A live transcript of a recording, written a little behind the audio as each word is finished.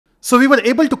So we were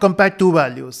able to compare two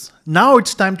values. Now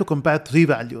it's time to compare three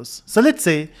values. So let's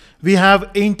say we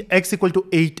have int x equal to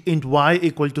 8, int y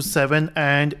equal to 7,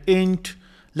 and int,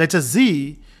 let's say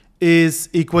z is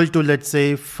equal to, let's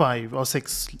say 5 or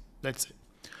 6, let's say.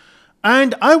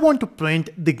 And I want to print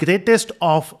the greatest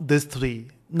of these three.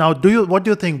 Now, what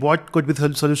do you think? What could be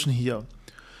the solution here?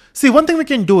 See, one thing we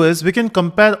can do is we can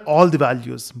compare all the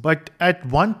values, but at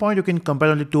one point you can compare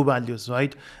only two values,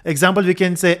 right? Example, we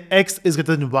can say x is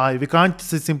greater than y. We can't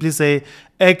simply say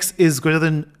x is greater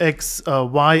than x,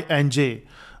 y, and j.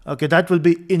 Okay, that will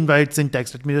be invalid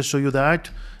syntax. Let me just show you that.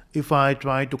 If I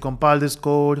try to compile this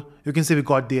code, you can see we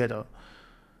got the error.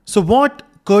 So what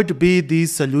could be the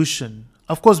solution?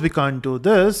 Of course, we can't do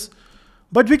this,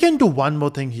 but we can do one more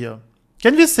thing here.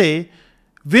 Can we say,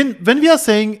 when we are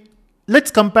saying,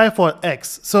 let's compare for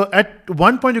x. So at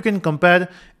one point you can compare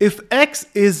if x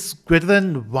is greater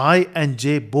than y and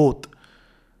j both.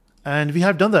 And we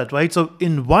have done that, right? So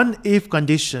in one if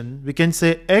condition, we can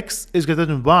say x is greater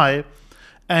than y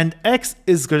and x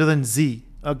is greater than z,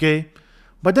 okay?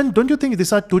 But then don't you think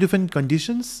these are two different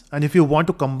conditions? And if you want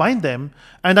to combine them,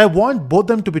 and I want both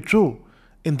them to be true,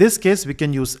 in this case, we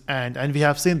can use and we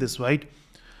have seen this, right?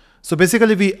 So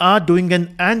basically we are doing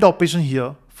an AND operation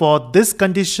here for this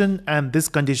condition and this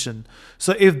condition.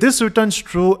 So if this returns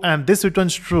true and this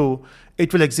returns true,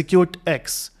 it will execute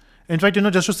X. In fact,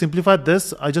 just to simplify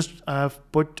this, I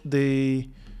have put the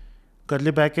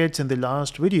curly brackets in the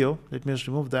last video. Let me just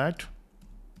remove that,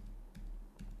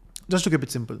 just to keep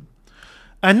it simple.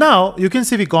 And now you can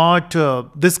see we got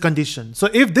this condition. So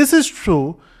if this is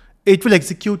true, it will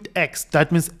execute X.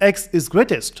 That means X is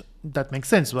greatest. That makes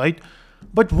sense, right?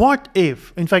 But what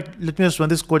if, in fact, let me just run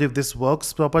this code if this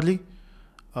works properly.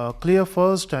 Clear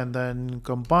first and then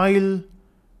compile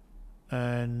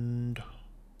and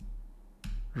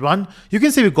run. You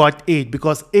can see we got 8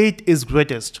 because 8 is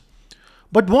greatest.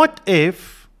 But what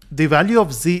if the value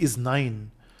of z is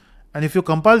 9? And if you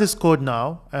compile this code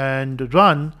now and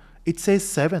run, it says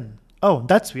 7. Oh,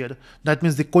 that's weird. That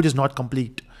means the code is not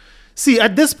complete. See,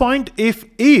 at this point, if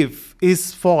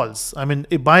is false, I mean,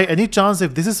 if by any chance,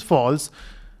 if this is false,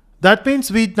 that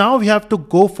means we have to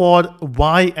go for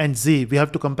y and z. We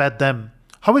have to compare them.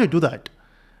 How will you do that?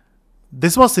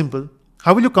 This was simple.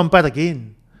 How will you compare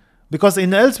again? Because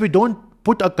in else we don't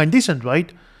put a condition,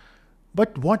 right?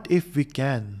 But what if we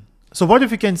can? So what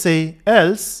if we can say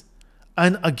else,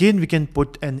 and again we can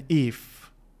put an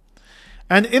if.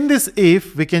 And in this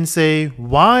if, we can say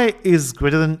y is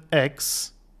greater than x,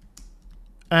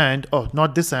 and, oh,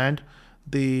 not this and,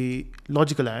 the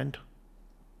logical and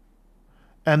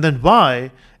then y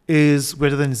is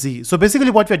greater than z. So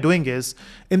basically what we're doing is,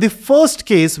 in the first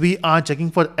case, we are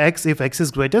checking for x if x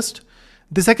is greatest.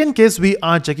 The second case, we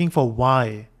are checking for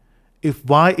y if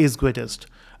y is greatest.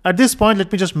 At this point, let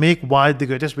me just make y the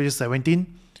greatest, which is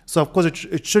 17. So of course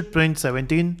it should print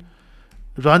 17.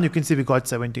 Run, you can see we got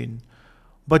 17.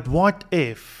 But what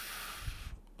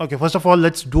if, okay, first of all,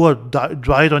 let's do a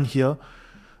dry run here.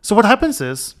 So what happens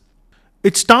is,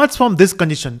 it starts from this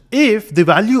condition. If the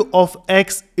value of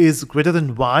x is greater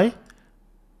than y,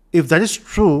 if that is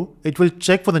true, it will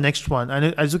check for the next one.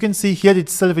 And as you can see here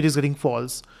itself, it is getting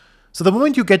false. So the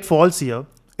moment you get false here,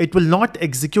 it will not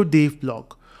execute the if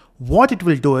block. What it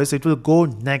will do is, it will go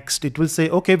next. It will say,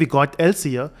 okay, we got else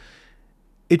here.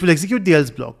 It will execute the else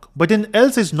block. But in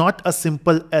else is not a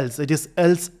simple else. It is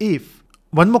else if.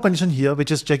 One more condition here,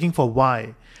 which is checking for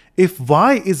y. If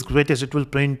y is greatest, it will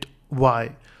print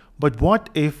y. But what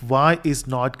if y is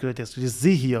not greatest? It is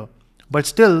z here. But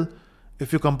still,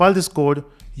 if you compile this code,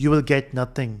 you will get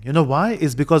nothing. You know why?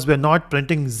 It's because we're not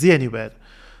printing z anywhere.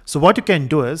 So what you can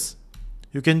do is,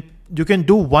 you can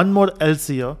do one more else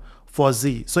here for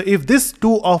z. So if these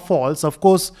two are false, of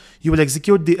course, you will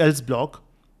execute the else block.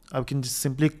 I can just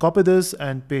simply copy this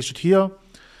and paste it here.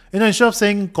 Instead of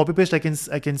saying copy paste, I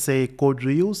can say code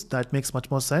reuse. That makes much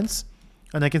more sense.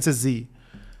 And I can say z.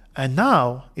 And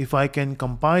now if I can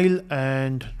compile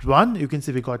and run, you can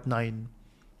see we got 9.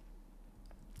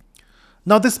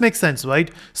 Now this makes sense, right?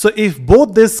 So if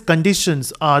both these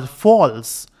conditions are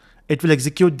false, it will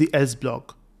execute the else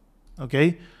block.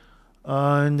 Okay.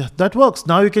 And that works.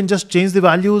 Now you can just change the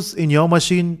values in your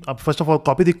machine. First of all,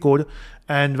 copy the code.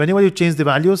 And whenever you change the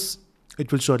values,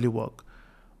 it will surely work.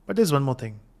 But there's one more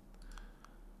thing.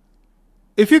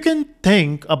 If you can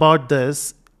think about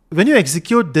this, when you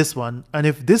execute this one, and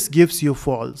if this gives you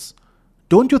false,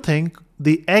 don't you think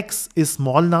the x is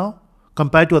small now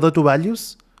compared to other two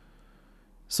values?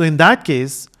 So in that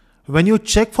case, when you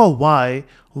check for y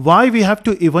we have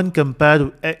to even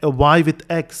compare y with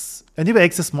x. Anyway,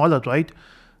 x is smaller, right?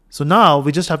 So now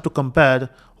we just have to compare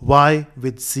y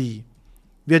with z.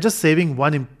 We are just saving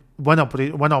one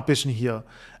operation here.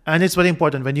 And it's very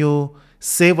important. When you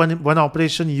save one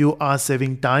operation, you are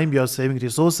saving time, you are saving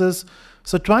resources.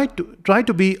 So try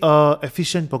to be an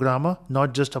efficient programmer,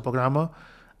 not just a programmer.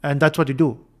 And that's what you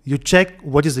do. You check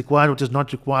what is required, what is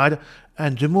not required,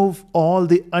 and remove all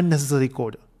the unnecessary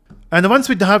code. And once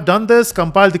we have done this,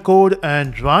 compile the code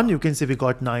and run, you can see we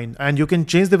got 9. And you can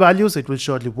change the values, it will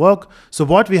surely work. So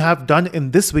what we have done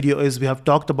in this video is we have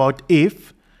talked about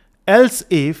if, else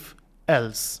if,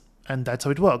 else. And that's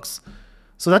how it works.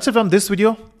 So that's it from this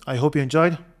video. I hope you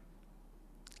enjoyed.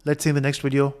 Let's see in the next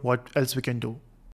video what else we can do.